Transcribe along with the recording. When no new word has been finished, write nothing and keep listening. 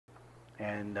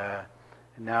And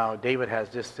now David has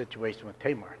this situation with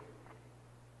Tamar.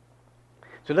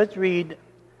 So let's read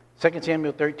 2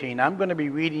 Samuel 13. I'm going to be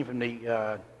reading from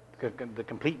the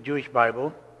complete Jewish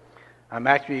Bible. I'm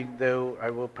actually, though,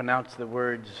 I will pronounce the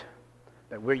words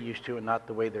that we're used to and not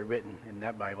the way they're written in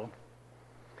that Bible.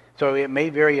 So it may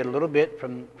vary a little bit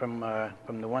from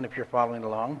the one if you're following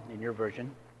along in your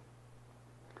version.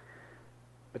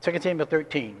 But 2 Samuel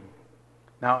 13.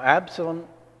 Now Absalom,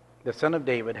 the son of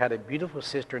David, had a beautiful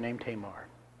sister named Tamar.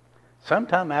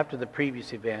 Sometime after the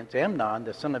previous events, Amnon,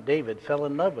 the son of David, fell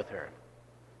in love with her.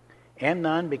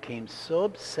 Amnon became so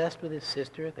obsessed with his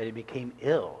sister that he became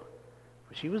ill,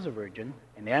 for she was a virgin,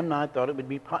 and Amnon thought it would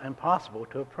be impossible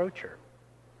to approach her.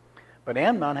 But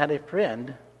Amnon had a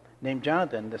friend named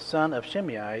Jonathan, the son of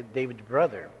Shimei, David's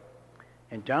brother,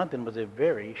 and Jonathan was a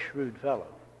very shrewd fellow.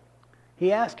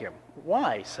 He asked him,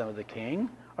 "Why, son of the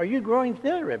king, are you growing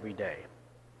thinner every day?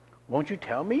 Won't you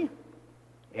tell me?"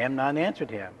 Amnon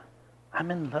answered him, "I'm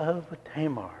in love with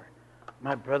Tamar,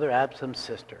 my brother Absalom's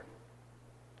sister."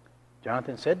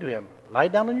 Jonathan said to him, "Lie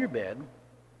down on your bed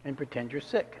and pretend you're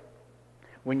sick.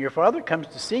 When your father comes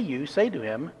to see you, say to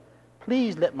him,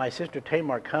 'Please let my sister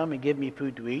Tamar come and give me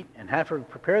food to eat, and have her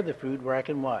prepare the food where I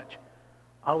can watch.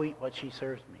 I'll eat what she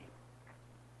serves me.'"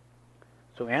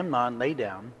 So Amnon lay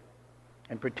down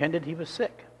and pretended he was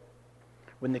sick.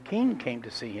 When the king came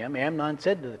to see him, Amnon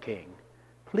said to the king,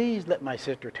 "Please let my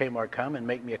sister Tamar come and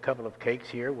make me a couple of cakes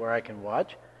here where I can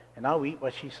watch, and I'll eat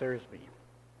what she serves me."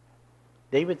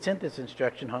 David sent this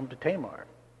instruction home to Tamar,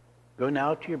 "Go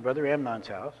now to your brother Amnon's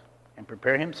house and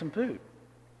prepare him some food."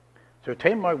 So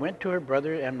Tamar went to her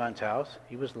brother Amnon's house.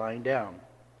 He was lying down.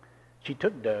 She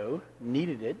took dough,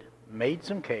 kneaded it, made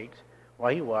some cakes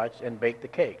while he watched, and baked the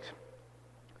cakes.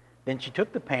 Then she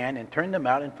took the pan and turned them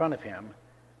out in front of him,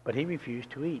 but he refused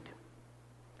to eat.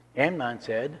 Amnon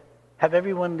said, "Have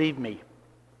everyone leave me."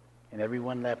 And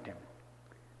everyone left him.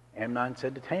 Amnon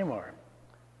said to Tamar,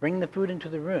 "Bring the food into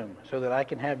the room so that I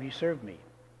can have you serve me."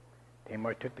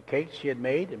 Tamar took the cakes she had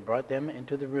made and brought them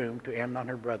into the room to Amnon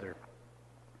her brother.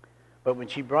 But when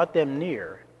she brought them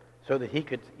near so that he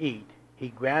could eat, he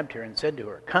grabbed her and said to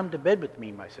her, "Come to bed with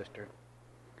me, my sister."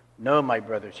 "No, my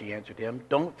brother," she answered him.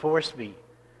 "Don't force me.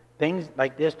 Things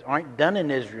like this aren't done in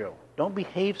Israel. Don't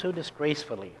behave so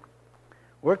disgracefully.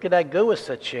 Where could I go with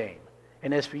such shame?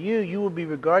 And as for you, you will be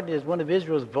regarded as one of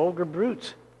Israel's vulgar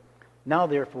brutes. Now,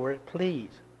 therefore, please,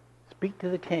 speak to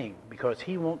the king, because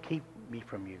he won't keep me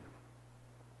from you."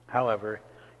 However,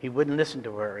 he wouldn't listen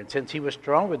to her, and since he was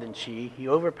stronger than she, he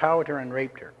overpowered her and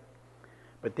raped her.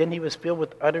 But then he was filled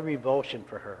with utter revulsion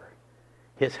for her.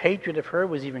 His hatred of her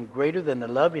was even greater than the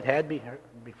love he'd had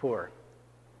before.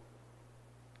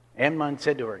 Amnon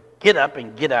said to her, "Get up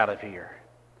and get out of here."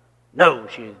 "No,"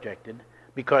 she objected,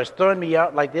 "because throwing me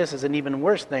out like this is an even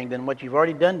worse thing than what you've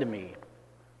already done to me."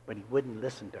 But he wouldn't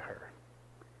listen to her.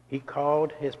 He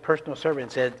called his personal servant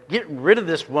and said, "Get rid of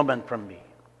this woman from me.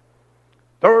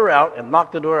 Throw her out and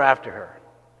lock the door after her."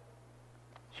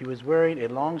 She was wearing a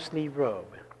long-sleeved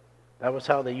robe. That was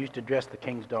how they used to dress the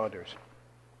king's daughters,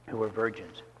 who were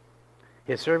virgins.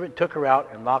 His servant took her out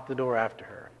and locked the door after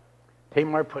her.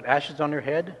 Tamar put ashes on her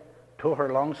head, tore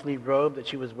her long-sleeved robe that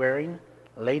she was wearing,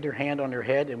 laid her hand on her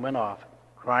head, and went off,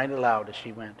 crying aloud as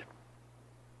she went.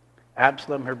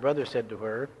 Absalom, her brother, said to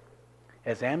her,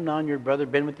 "Has Amnon, your brother,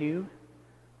 been with you?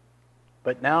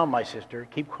 But now, my sister,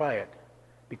 keep quiet,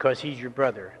 because he's your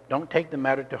brother. Don't take the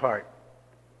matter to heart."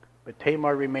 But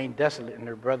Tamar remained desolate in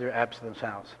her brother Absalom's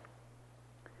house.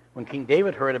 When King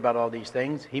David heard about all these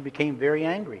things, he became very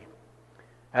angry.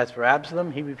 As for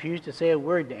Absalom, he refused to say a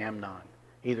word to Amnon,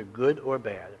 either good or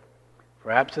bad.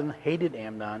 For Absalom hated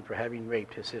Amnon for having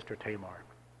raped his sister Tamar.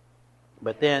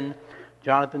 But then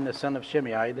Jonathan, the son of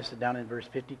Shimei, this is down in verse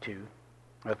 32,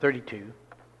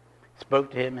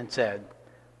 spoke to him and said,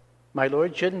 "My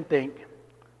lord shouldn't think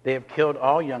they have killed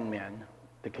all young men,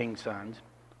 the king's sons.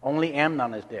 Only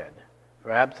Amnon is dead.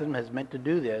 For Absalom has meant to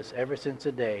do this ever since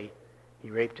the day he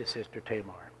raped his sister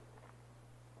Tamar."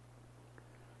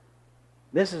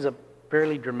 This is a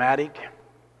fairly dramatic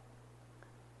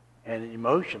and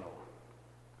emotional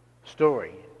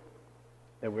story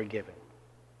that we're given.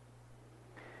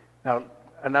 Now,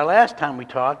 and the last time we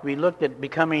talked, we looked at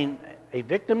becoming a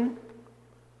victim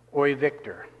or a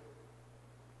victor.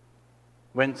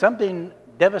 When something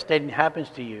devastating happens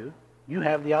to you, you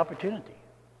have the opportunity.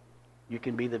 You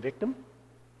can be the victim,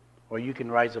 or you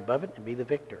can rise above it and be the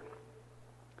victor.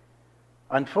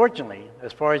 Unfortunately,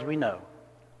 as far as we know,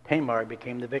 Tamar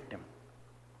became the victim.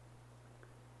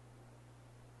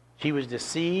 She was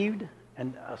deceived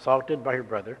and assaulted by her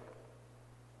brother.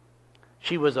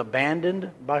 She was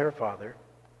abandoned by her father.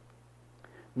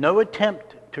 No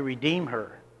attempt to redeem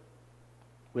her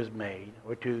was made,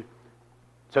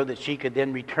 so that she could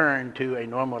then return to a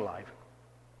normal life.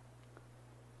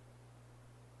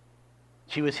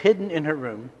 She was hidden in her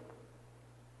room.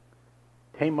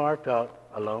 Tamar felt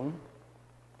alone,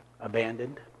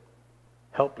 abandoned,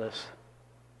 helpless,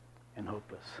 and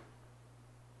hopeless.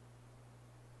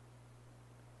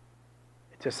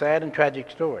 It's a sad and tragic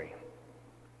story,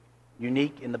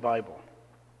 unique in the Bible,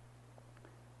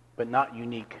 but not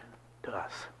unique to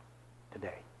us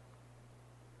today.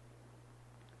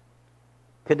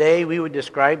 Today, we would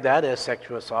describe that as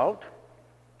sexual assault,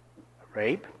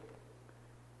 rape.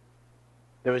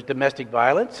 There was domestic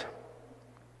violence,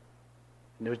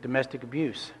 and there was domestic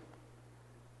abuse.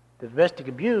 The domestic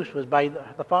abuse was by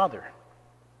the father.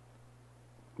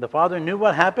 The father knew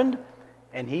what happened,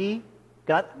 and he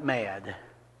got mad.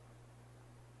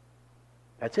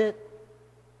 That's it.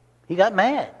 He got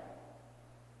mad.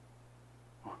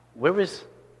 What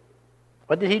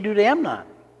did he do to Amnon?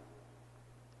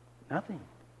 Nothing.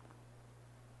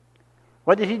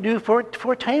 What did he do for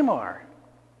Tamar?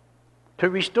 To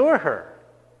restore her.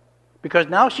 Because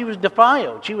now she was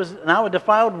defiled. She was now a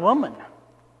defiled woman.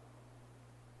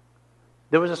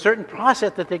 There was a certain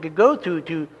process that they could go through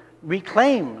to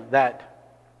reclaim that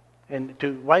and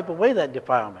to wipe away that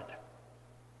defilement.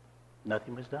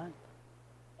 Nothing was done.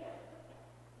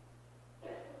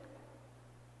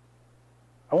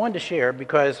 I wanted to share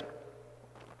because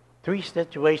 3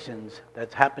 situations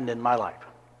that's happened in my life.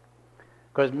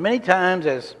 Because many times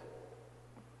as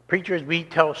preachers, we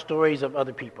tell stories of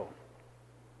other people.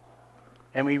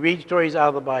 And we read stories out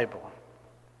of the Bible.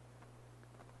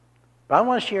 But I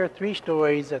want to share 3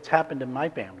 stories that's happened in my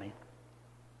family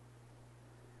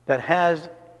that has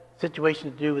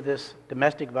situations to do with this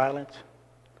domestic violence,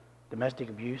 domestic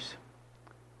abuse,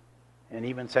 and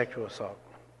even sexual assault.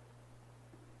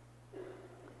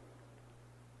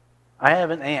 I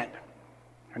have an aunt.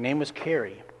 Her name was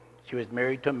Carrie. She was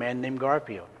married to a man named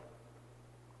Garfield.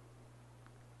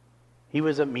 He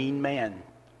was a mean man.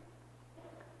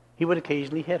 He would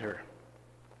occasionally hit her.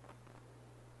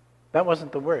 That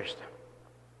wasn't the worst.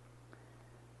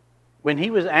 When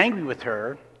he was angry with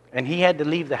her and he had to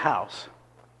leave the house,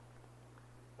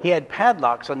 he had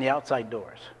padlocks on the outside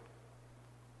doors.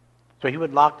 So he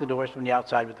would lock the doors from the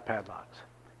outside with the padlocks.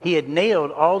 He had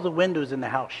nailed all the windows in the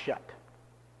house shut.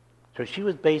 So she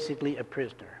was basically a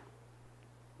prisoner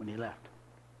when he left.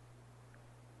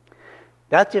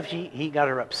 That's if he got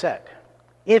her upset.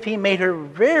 If he made her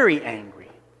very angry,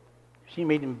 she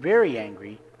made him very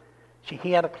angry,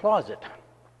 he had a closet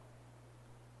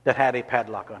that had a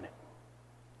padlock on it.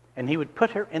 And he would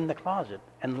put her in the closet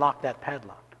and lock that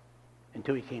padlock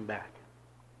until he came back.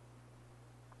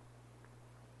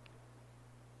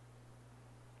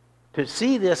 To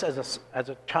see this as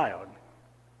a child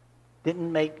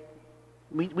didn't make...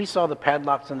 We saw the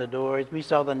padlocks on the doors. We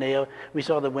saw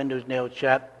the windows nailed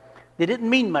shut. They didn't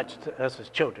mean much to us as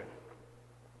children.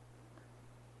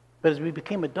 But as we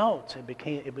became adults, it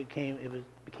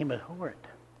became abhorrent.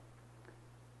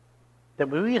 That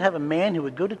we would have a man who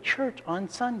would go to church on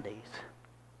Sundays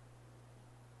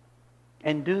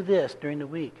and do this during the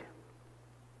week.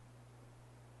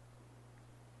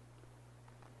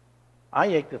 I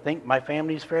like to think my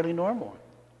family is fairly normal.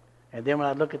 And then when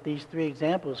I look at these 3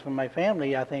 examples from my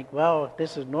family, I think, well, if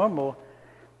this is normal,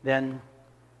 then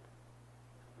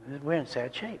we're in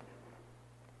sad shape.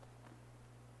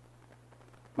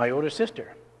 My older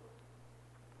sister.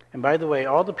 And by the way,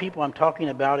 all the people I'm talking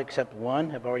about except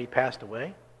one have already passed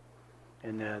away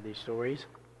in these stories.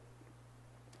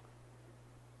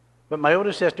 But my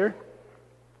older sister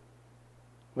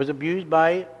was abused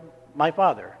by my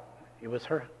father. It was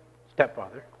her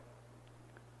stepfather.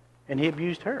 And he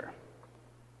abused her.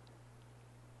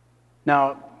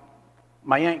 Now,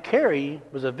 my Aunt Carrie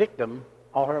was a victim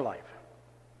all her life.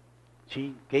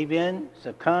 She gave in,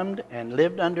 succumbed, and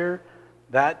lived under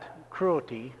that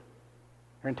cruelty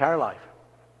her entire life.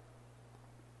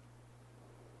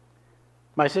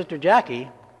 My sister Jackie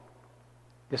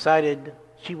decided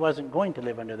she wasn't going to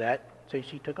live under that, so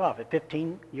she took off. At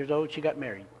 15 years old, she got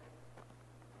married.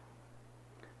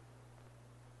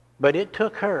 But it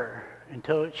took her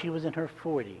until she was in her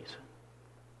 40s,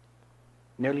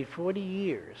 nearly 40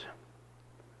 years,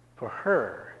 for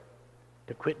her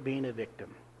to quit being a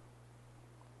victim.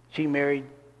 She married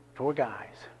 4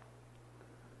 guys,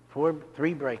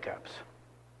 3 breakups,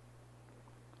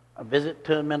 a visit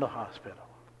to a mental hospital,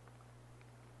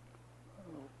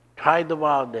 tried the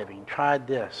wild living, tried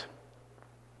this.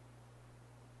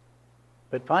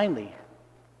 But finally,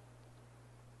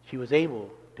 she was able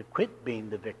to quit being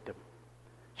the victim.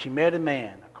 She met a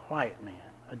man, a quiet man,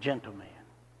 a gentle man,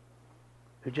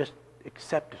 who just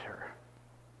accepted her.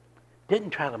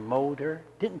 Didn't try to mold her,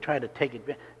 didn't try to take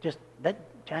advantage, just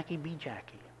let Jackie be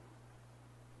Jackie.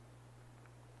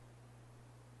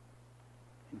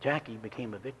 And Jackie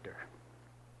became a victor.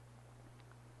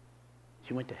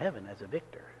 She went to heaven as a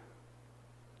victor,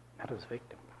 not as a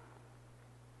victim.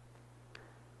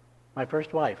 My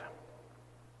first wife.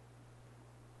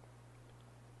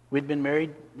 We'd been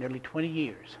married nearly 20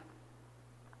 years.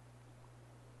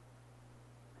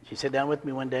 She sat down with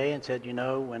me one day and said, you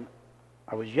know, when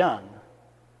I was young,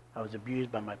 I was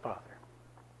abused by my father.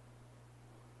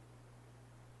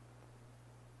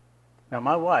 Now,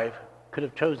 my wife could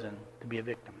have chosen to be a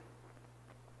victim.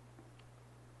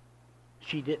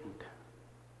 She didn't.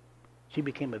 She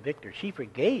became a victor. She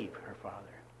forgave her father.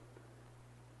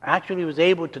 Actually was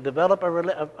able to develop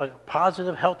a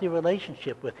positive, healthy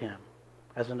relationship with him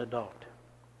as an adult.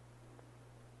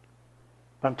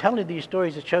 I'm telling you these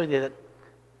stories to show you that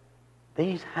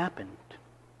things happened.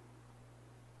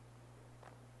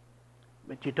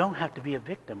 But you don't have to be a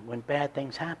victim when bad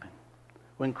things happen,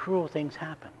 when cruel things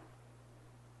happen.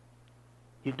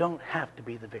 You don't have to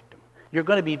be the victim. You're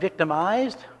going to be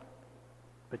victimized,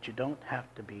 but you don't have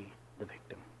to be the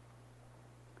victim.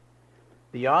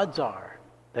 The odds are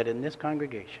that in this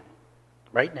congregation,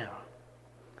 right now,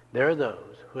 there are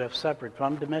those who have suffered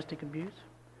from domestic abuse,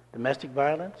 domestic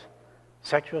violence,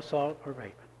 sexual assault, or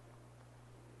rape.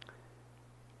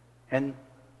 And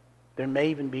there may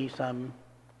even be some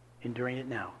enduring it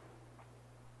now.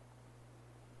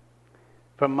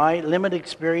 From my limited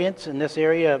experience in this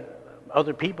area of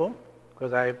other people,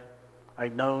 because I've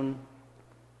known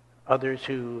others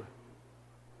who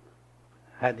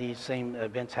had these same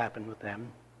events happen with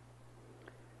them,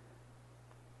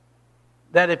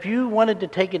 that if you wanted to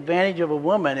take advantage of a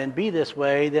woman and be this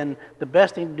way, then the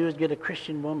best thing to do is get a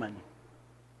Christian woman.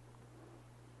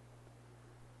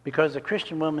 Because a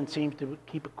Christian woman seems to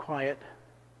keep it quiet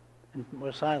and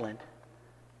more silent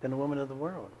than a woman of the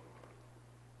world.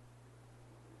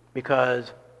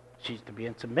 Because she's to be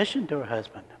in submission to her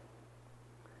husband.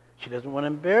 She doesn't want to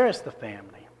embarrass the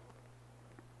family.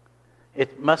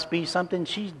 It must be something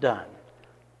she's done.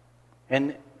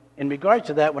 And in regards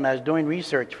to that, when I was doing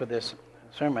research for this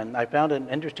sermon, I found an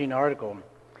interesting article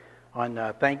on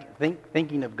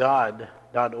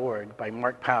thinkingofgod.org by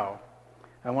Mark Powell.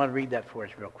 I want to read that for us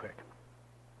real quick.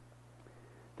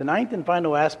 The ninth and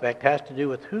final aspect has to do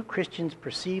with who Christians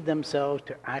perceive themselves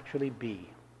to actually be.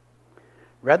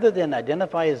 Rather than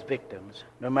identify as victims,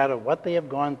 no matter what they have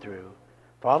gone through,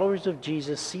 followers of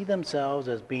Jesus see themselves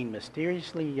as being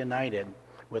mysteriously united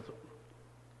with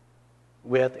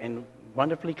and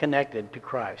wonderfully connected to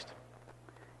Christ.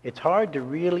 It's hard to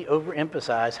really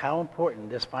overemphasize how important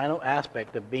this final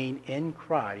aspect of being in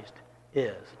Christ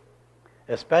is,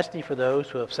 especially for those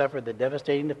who have suffered the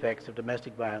devastating effects of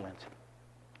domestic violence.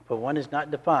 For one is not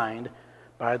defined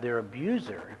by their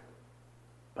abuser,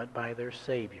 but by their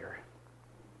Savior.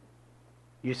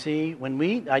 You see, when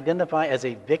we identify as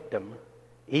a victim,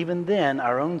 even then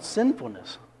our own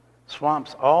sinfulness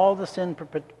swamps all the sin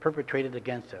perpetrated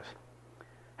against us.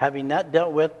 Having that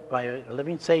dealt with by a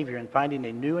living Savior and finding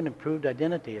a new and improved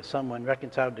identity as someone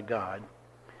reconciled to God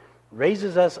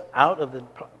raises us out of the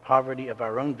poverty of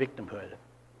our own victimhood.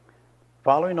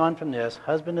 Following on from this,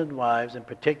 husbands and wives in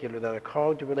particular that are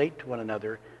called to relate to one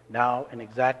another now in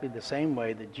exactly the same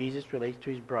way that Jesus relates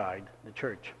to his bride, the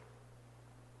church.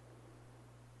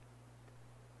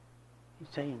 He's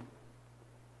saying,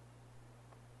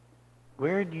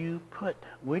 where do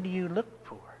you look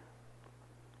for?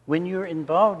 When you're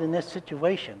involved in this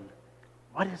situation,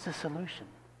 what is the solution?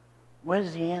 What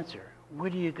is the answer? Where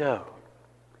do you go?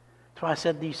 That's why I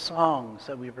said these songs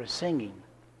that we were singing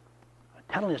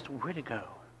are telling us where to go,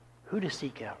 who to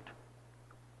seek out.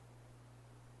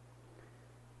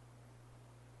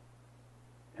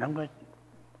 And I'm going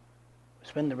to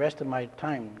spend the rest of my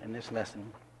time in this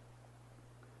lesson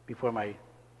before my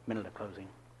minute of closing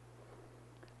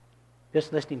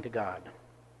just listening to God.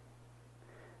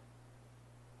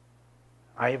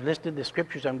 I have listed the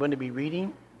scriptures I'm going to be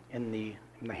reading in the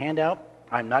handout.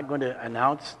 I'm not going to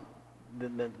announce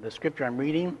the scripture I'm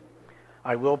reading.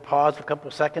 I will pause a couple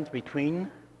of seconds between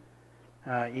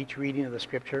each reading of the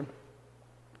scripture.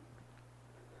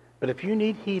 But if you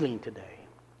need healing today,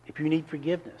 if you need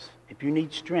forgiveness, if you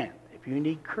need strength, if you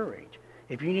need courage,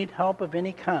 if you need help of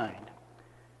any kind,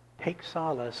 take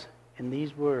solace in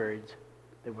these words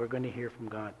that we're going to hear from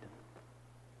God.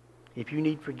 If you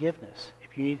need forgiveness,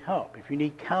 if you need help, if you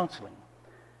need counseling,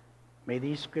 may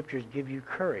these scriptures give you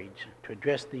courage to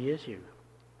address the issue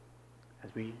as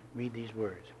we read these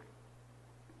words.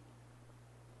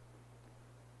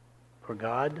 For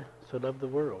God so loved the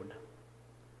world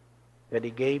that he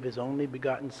gave his only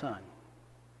begotten Son,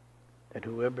 that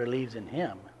whoever believes in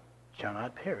him shall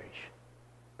not perish,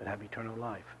 but have eternal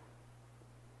life.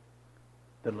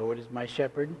 The Lord is my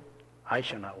shepherd, I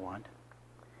shall not want.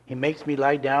 He makes me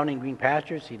lie down in green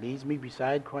pastures. He leads me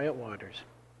beside quiet waters.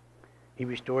 He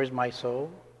restores my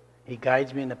soul. He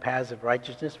guides me in the paths of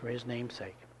righteousness for his name's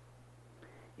sake.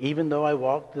 Even though I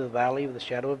walk through the valley of the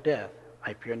shadow of death,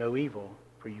 I fear no evil,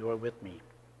 for you are with me.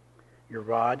 Your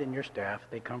rod and your staff,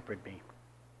 they comfort me.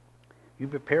 You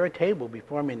prepare a table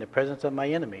before me in the presence of my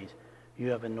enemies. You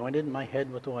have anointed my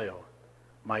head with oil.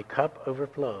 My cup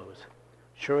overflows.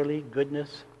 Surely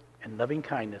goodness and loving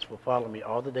kindness will follow me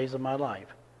all the days of my life,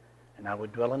 and I will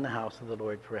dwell in the house of the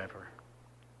Lord forever.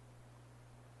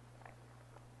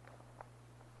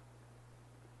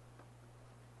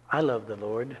 I love the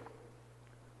Lord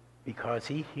because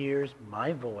he hears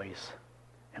my voice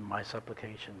and my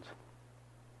supplications.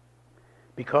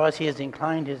 Because he has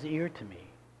inclined his ear to me.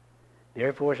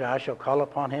 Therefore I shall call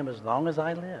upon him as long as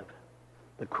I live.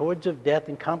 The cords of death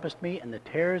encompassed me, and the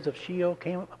terrors of Sheol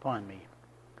came upon me.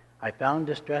 I found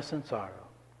distress and sorrow.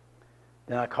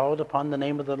 Then I called upon the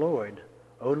name of the Lord.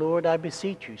 O Lord, I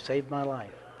beseech you, save my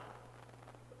life.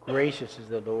 Gracious is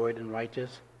the Lord and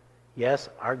righteous. Yes,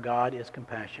 our God is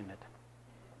compassionate.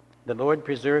 The Lord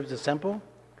preserves the simple.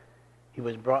 He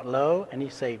was brought low, and he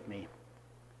saved me.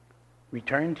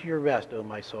 Return to your rest, O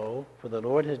my soul, for the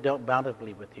Lord has dealt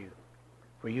bountifully with you.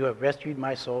 For you have rescued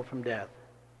my soul from death,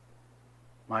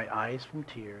 my eyes from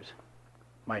tears,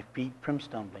 my feet from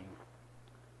stumbling.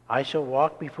 I shall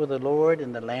walk before the Lord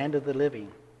in the land of the living.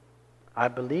 I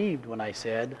believed when I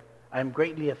said, I am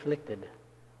greatly afflicted.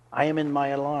 I am in my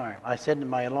alarm. I said in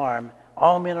my alarm,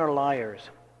 all men are liars.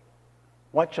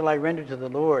 What shall I render to the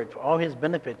Lord for all his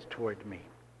benefits toward me?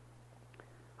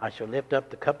 I shall lift up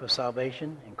the cup of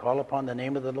salvation and call upon the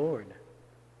name of the Lord.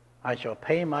 I shall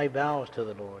pay my vows to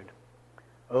the Lord.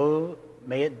 Oh,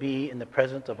 may it be in the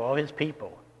presence of all his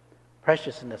people.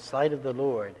 Precious in the sight of the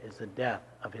Lord is the death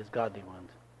of his godly ones.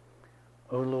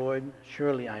 O Lord,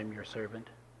 surely I am your servant.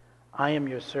 I am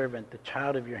your servant, the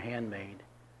child of your handmaid.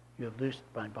 You have loosed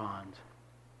my bonds.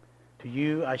 To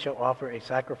you I shall offer a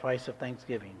sacrifice of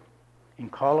thanksgiving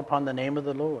and call upon the name of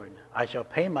the Lord. I shall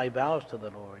pay my vows to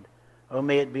the Lord. Oh,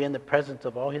 may it be in the presence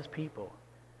of all his people,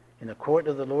 in the court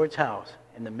of the Lord's house,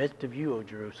 in the midst of you, O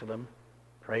Jerusalem.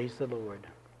 Praise the Lord.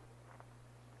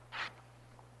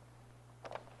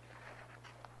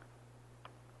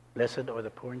 Blessed are the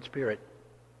poor in spirit,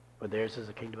 for theirs is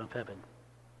the kingdom of heaven.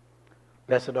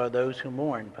 Blessed are those who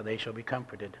mourn, for they shall be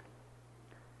comforted.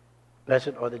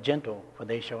 Blessed are the gentle, for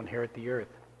they shall inherit the earth.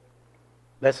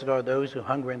 Blessed are those who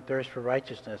hunger and thirst for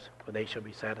righteousness, for they shall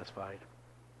be satisfied.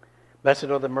 Blessed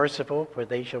are the merciful, for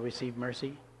they shall receive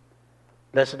mercy.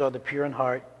 Blessed are the pure in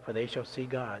heart, for they shall see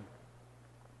God.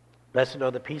 Blessed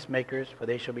are the peacemakers, for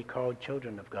they shall be called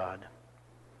children of God.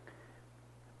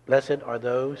 Blessed are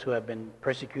those who have been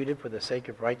persecuted for the sake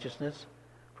of righteousness,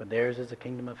 for theirs is the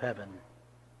kingdom of heaven.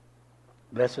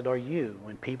 Blessed are you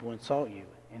when people insult you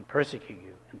and persecute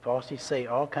you and falsely say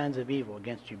all kinds of evil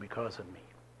against you because of me.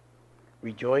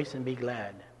 Rejoice and be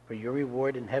glad, for your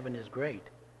reward in heaven is great.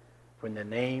 For in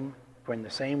the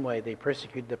same way they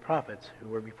persecuted the prophets who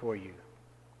were before you.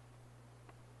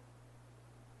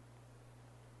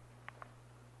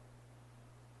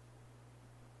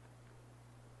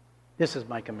 This is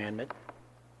my commandment,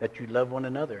 that you love one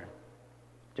another,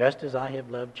 just as I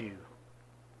have loved you.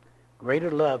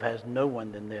 Greater love has no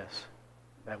one than this,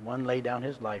 that one lay down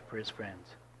his life for his friends.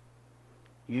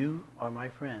 You are my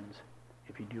friends,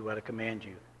 if you do what I command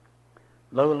you.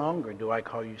 No longer do I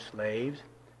call you slaves,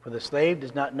 for the slave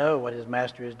does not know what his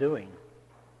master is doing.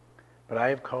 But I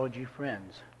have called you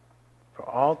friends, for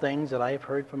all things that I have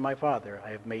heard from my Father I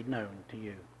have made known to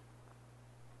you.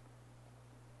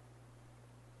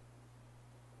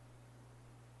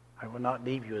 I will not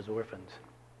leave you as orphans.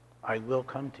 I will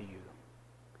come to you.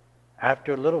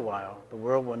 After a little while, the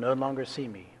world will no longer see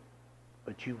me,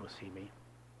 but you will see me.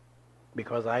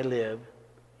 Because I live,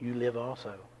 you live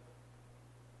also.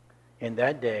 In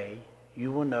that day,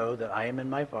 you will know that I am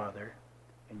in my Father,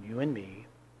 and you in me,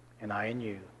 and I in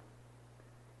you.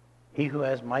 He who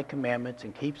has my commandments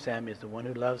and keeps them is the one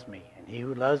who loves me, and he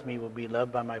who loves me will be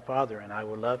loved by my Father, and I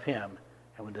will love him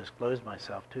and will disclose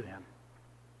myself to him.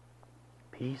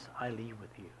 Peace I leave with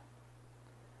you.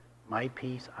 My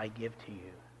peace I give to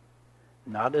you.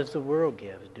 Not as the world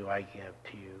gives do I give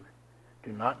to you.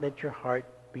 Do not let your heart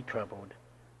be troubled,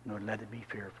 nor let it be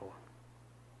fearful.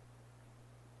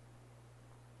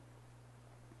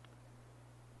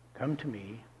 Come to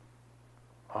me,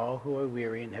 all who are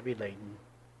weary and heavy laden,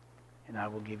 and I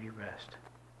will give you rest.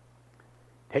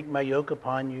 Take my yoke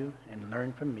upon you and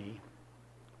learn from me,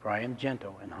 for I am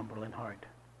gentle and humble in heart,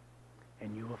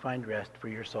 and you will find rest for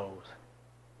your souls.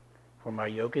 For my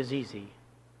yoke is easy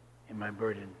and my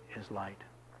burden is light.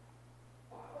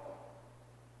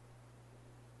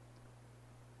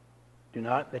 Do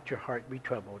not let your heart be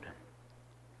troubled.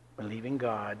 Believe in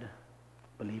God,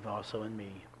 believe also in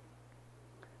me.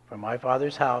 For my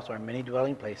Father's house are many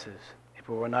dwelling places. If it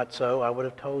were not so, I would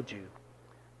have told you,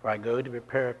 for I go to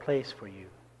prepare a place for you.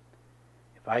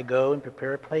 If I go and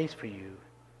prepare a place for you,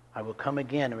 I will come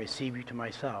again and receive you to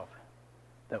myself,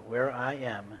 that where I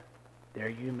am, there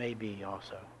you may be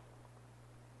also.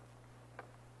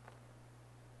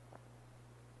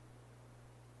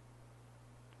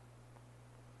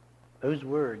 Those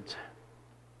words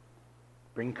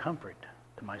bring comfort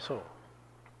to my soul.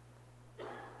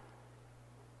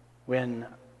 When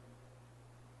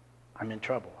I'm in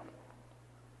trouble,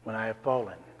 when I have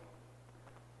fallen,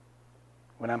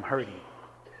 when I'm hurting,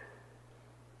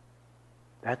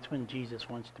 that's when Jesus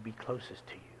wants to be closest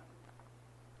to you.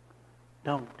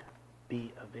 Don't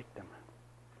be a victim.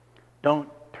 Don't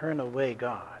turn away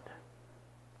God.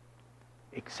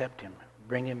 Accept him.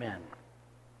 Bring him in.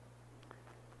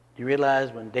 Do you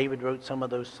realize when David wrote some of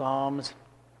those Psalms,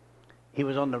 he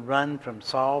was on the run from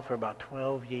Saul for about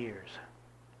 12 years.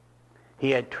 He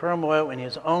had turmoil in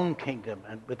his own kingdom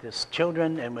and with his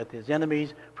children and with his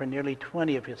enemies for nearly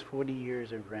 20 of his 40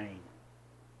 years of reign.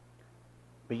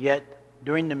 But yet,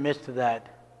 during the midst of that,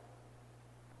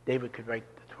 David could write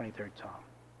the 23rd Psalm.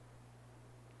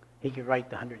 He could write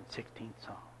the 116th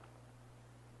Psalm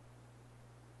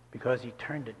because he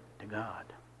turned it to God.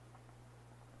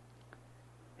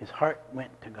 His heart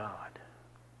went to God.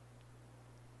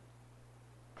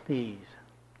 Please,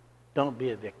 don't be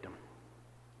a victim.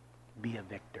 Be a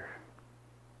victor.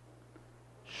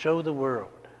 Show the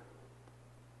world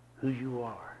who you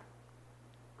are,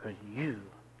 because you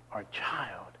are a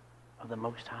child of the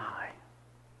Most High.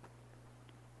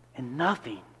 And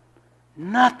nothing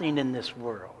in this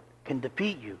world can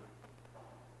defeat you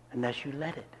unless you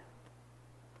let it.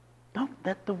 Don't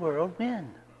let the world win.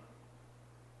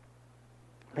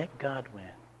 Let God win.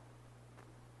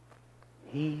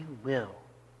 He will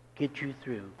get you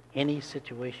through any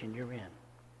situation you're in.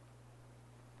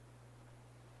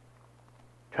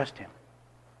 Trust him.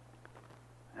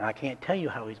 And I can't tell you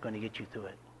how he's going to get you through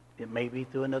it. It may be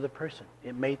through another person.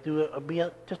 It may be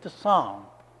just a song.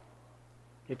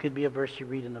 It could be a verse you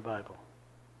read in the Bible.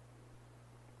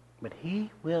 But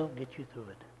he will get you through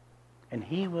it. And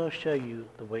he will show you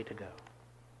the way to go.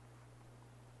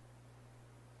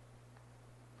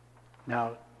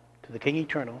 Now, to the King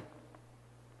eternal,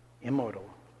 immortal,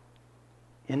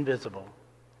 invisible,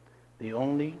 the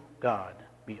only God,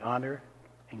 be honor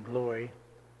and glory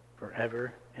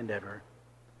forever and ever.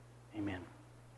 Amen.